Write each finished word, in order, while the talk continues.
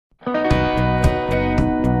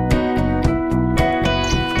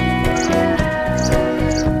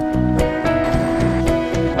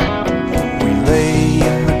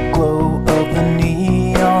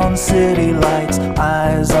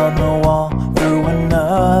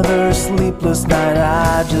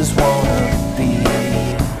just wanna be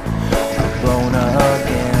alone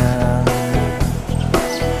again.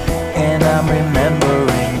 And I'm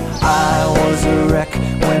remembering I was a wreck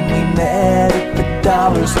when we met at the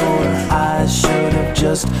dollar store. I should have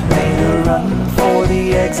just made a run for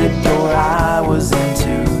the exit door. I was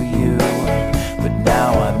into you, but now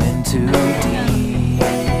I'm in too deep.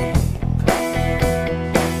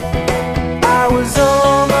 I was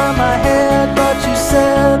over my head, but you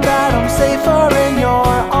said that I'm safer in your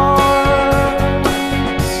arms.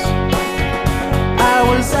 I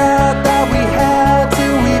was sad that we had to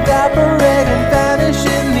evaporate and vanish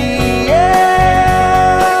in the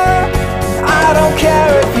air. I don't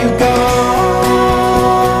care if you go,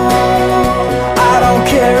 I don't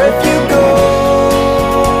care if you go,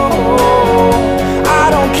 I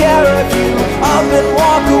don't care if you up and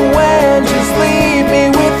walk away and just leave me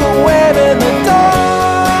with a wave in the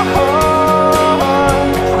dark.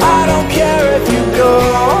 I don't care if you go,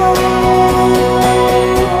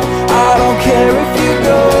 I don't care if you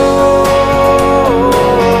go.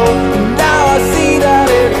 Now I see that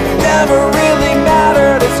it never really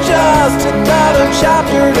mattered. It's just another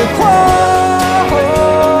chapter to close.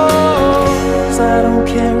 I don't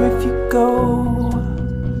care if you go.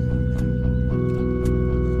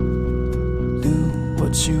 Do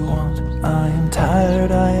what you want. I am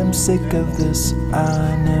tired, I am sick of this.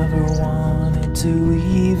 I never wanted to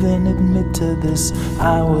even admit to this.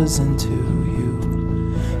 I was into you,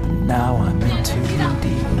 but now I'm in too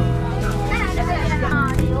deep.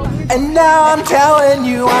 And now I'm telling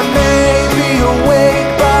you, I may be awake,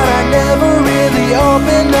 but I never really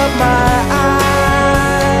opened up my eyes.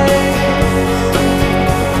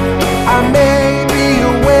 I may be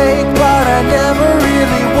awake, but I never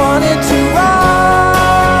really wanted to rise.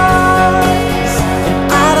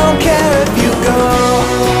 I don't care if you go,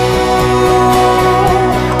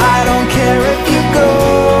 I don't care if you go,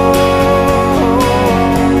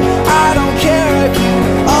 I don't care if you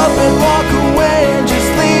up and walk away and just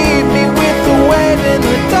leave me with the wave in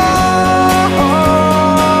the dark.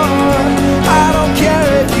 I don't care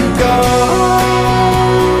if you go,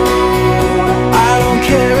 I don't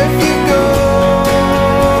care if you go.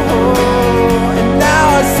 And now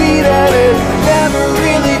I see that it never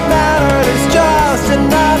really mattered. It's just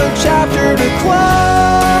another chapter to close.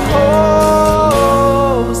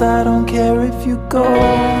 I don't care if you go.